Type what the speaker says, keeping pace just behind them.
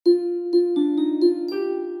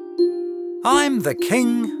I'm the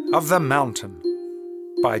King of the Mountain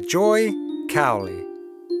by Joy Cowley.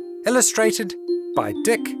 Illustrated by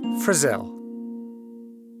Dick Frizzell.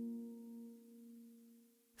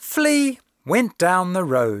 Flea went down the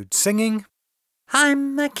road singing,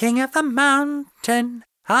 I'm the king of the mountain,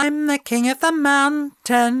 I'm the king of the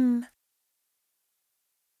mountain.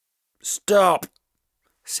 Stop,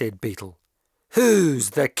 said Beetle.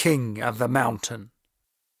 Who's the king of the mountain?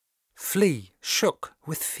 Flea shook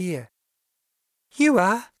with fear. You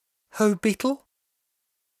are, oh Beetle.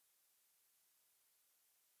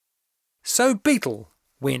 So Beetle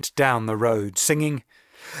went down the road singing,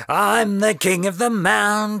 I'm the king of the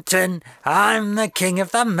mountain, I'm the king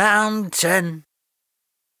of the mountain.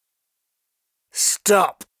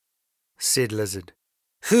 Stop, said Lizard.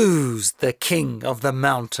 Who's the king of the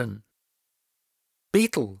mountain?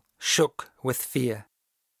 Beetle shook with fear.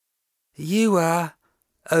 You are,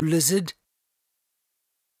 oh Lizard.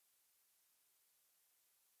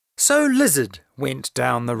 So Lizard went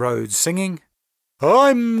down the road singing,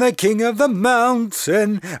 I'm the king of the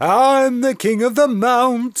mountain, I'm the king of the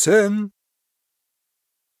mountain.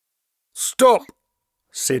 Stop,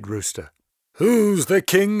 said Rooster. Who's the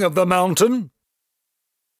king of the mountain?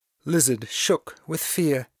 Lizard shook with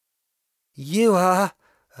fear. You are,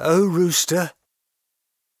 oh Rooster.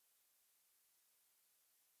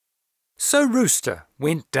 So Rooster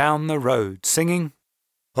went down the road singing,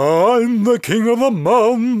 I'm the king of the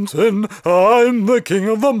mountain, I'm the king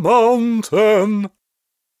of the mountain.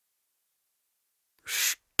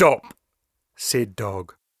 Stop, said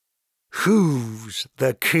Dog. Who's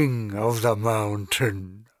the king of the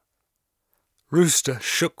mountain? Rooster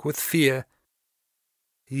shook with fear.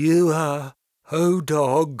 You are, oh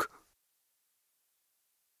Dog.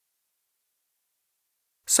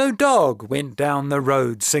 So Dog went down the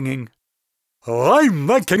road singing, I'm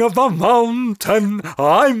the king of the mountain,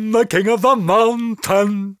 I'm the king of the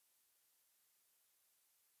mountain.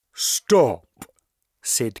 Stop,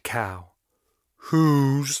 said Cow.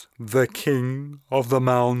 Who's the king of the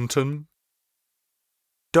mountain?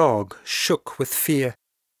 Dog shook with fear.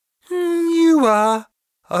 You are,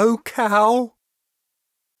 oh Cow.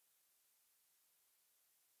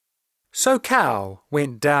 So Cow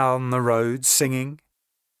went down the road singing,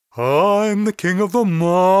 I'm the king of the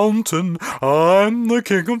mountain, I'm the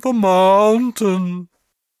king of the mountain.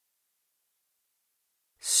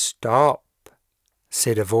 Stop,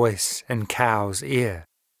 said a voice in Cow's ear.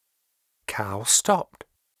 Cow stopped.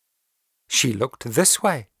 She looked this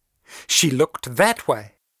way. She looked that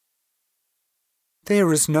way.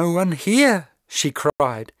 There is no one here, she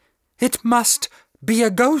cried. It must be a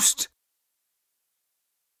ghost.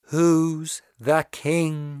 Who's the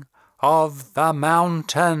king of the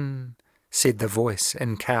mountain? Said the voice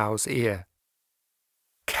in Cow's ear.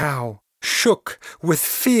 Cow shook with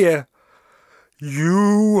fear.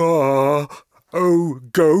 You are, oh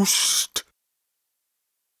ghost.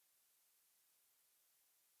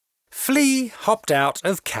 Flea hopped out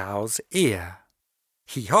of Cow's ear.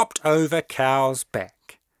 He hopped over Cow's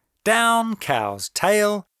back, down Cow's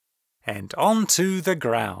tail, and onto the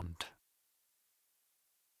ground.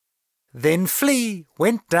 Then Flea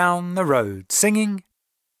went down the road singing,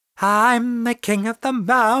 I'm the king of the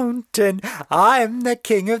mountain, I'm the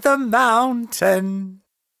king of the mountain.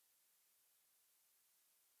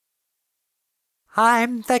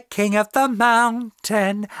 I'm the king of the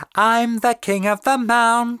mountain, I'm the king of the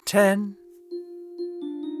mountain.